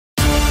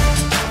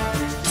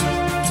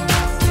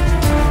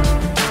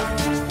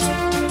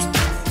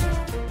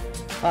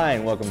Hi,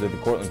 and welcome to the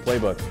Cortland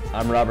Playbook.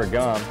 I'm Robert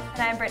Gom.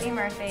 And I'm Brittany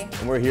Murphy.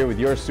 And we're here with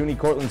your SUNY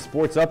Cortland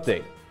sports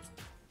update.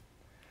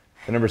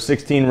 The number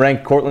 16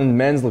 ranked Cortland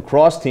men's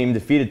lacrosse team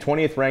defeated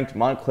 20th ranked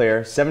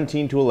Montclair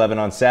 17-11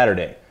 on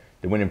Saturday.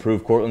 The win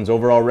improved Cortland's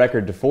overall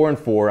record to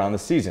 4-4 on the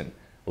season.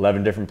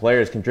 11 different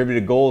players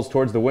contributed goals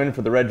towards the win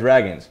for the Red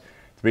Dragons.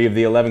 3 of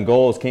the 11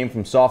 goals came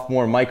from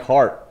sophomore Mike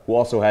Hart, who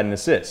also had an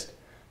assist.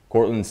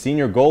 Cortland's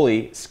senior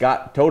goalie,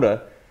 Scott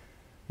Toda,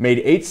 made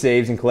 8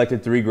 saves and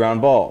collected 3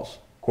 ground balls.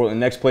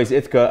 Cortland next plays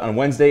Ithaca on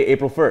Wednesday,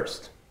 April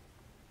 1st.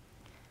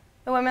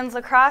 The women's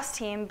lacrosse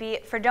team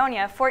beat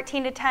Fredonia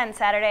 14-10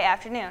 Saturday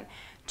afternoon.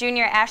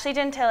 Junior Ashley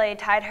Gentile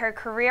tied her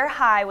career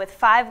high with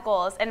 5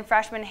 goals, and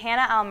freshman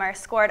Hannah Elmer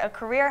scored a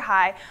career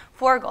high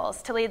 4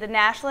 goals to lead the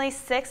nationally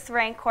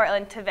 6th-ranked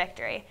Cortland to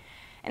victory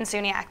in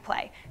SUNY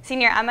play.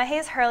 Senior Emma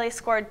Hayes Hurley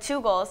scored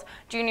 2 goals.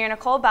 Junior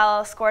Nicole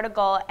Bello scored a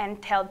goal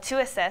and tailed 2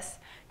 assists.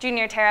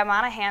 Junior Tara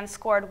Monahan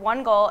scored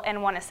 1 goal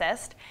and 1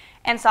 assist,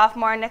 and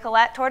sophomore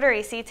Nicolette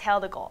Tortorisi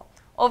tailed a goal.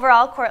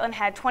 Overall, Cortland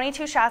had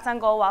 22 shots on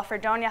goal while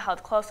Fredonia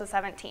held close with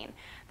 17.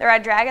 The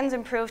Red Dragons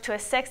improved to a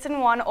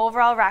 6-1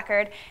 overall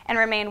record and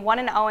remain 1-0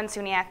 in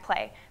SUNY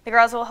play. The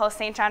girls will host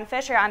St. John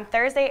Fisher on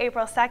Thursday,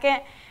 April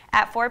 2nd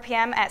at 4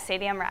 p.m. at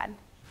Stadium Red.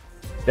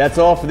 That's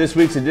all for this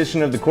week's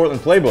edition of the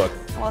Cortland Playbook.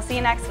 We'll see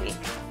you next week.